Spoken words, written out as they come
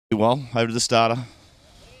Well, over to the starter.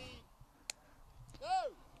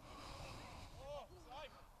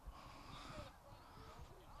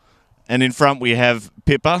 And in front we have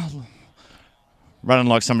Pippa, running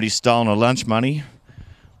like somebody's stolen her lunch money.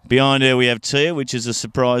 Behind her we have Tia, which is a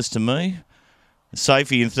surprise to me.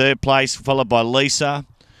 Sophie in third place, followed by Lisa,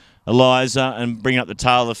 Eliza, and bringing up the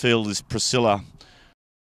tail of the field is Priscilla.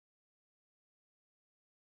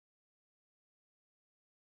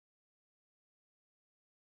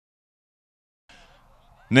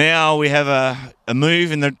 Now we have a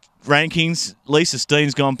move in the rankings. Lisa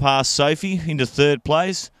Steen's gone past Sophie into third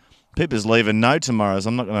place. Pippa's leaving no tomorrows.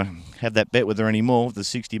 I'm not going to have that bet with her anymore with the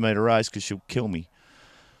 60-metre race because she'll kill me.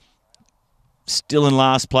 Still in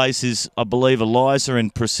last place is, I believe, Eliza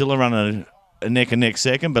and Priscilla running a neck-and-neck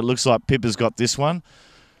second, but it looks like Pippa's got this one.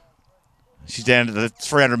 She's down to the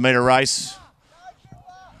 300-metre race.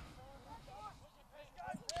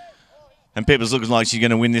 And Pippa's looking like she's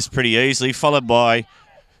going to win this pretty easily, followed by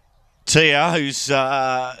Tia, who's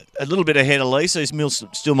a little bit ahead of Lisa, who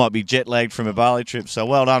still might be jet-lagged from a Bali trip, so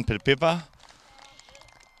well done to Pippa.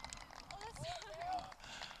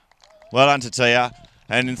 Well done to Tia.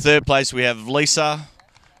 And in third place we have Lisa,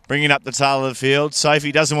 bringing up the tail of the field.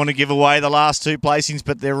 Sophie doesn't want to give away the last two placings,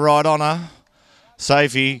 but they're right on her.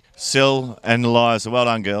 Sophie, Sil and Eliza. Well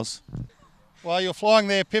done, girls. Well, you're flying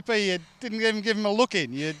there, Pippa. You didn't even give them a look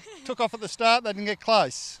in. You took off at the start, they didn't get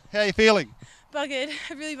close. How are you feeling? Buggered,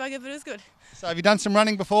 really buggered, but it was good. So have you done some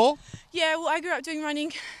running before? Yeah, well, I grew up doing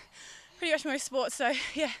running, pretty much most sports, so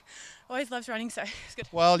yeah, always loved running, so it's good.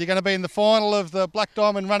 Well, you're going to be in the final of the Black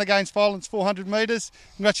Diamond Run Against Violence 400 metres.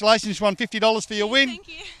 Congratulations, you won $50 for your win. Thank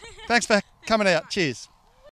you. Thanks for coming out. Cheers.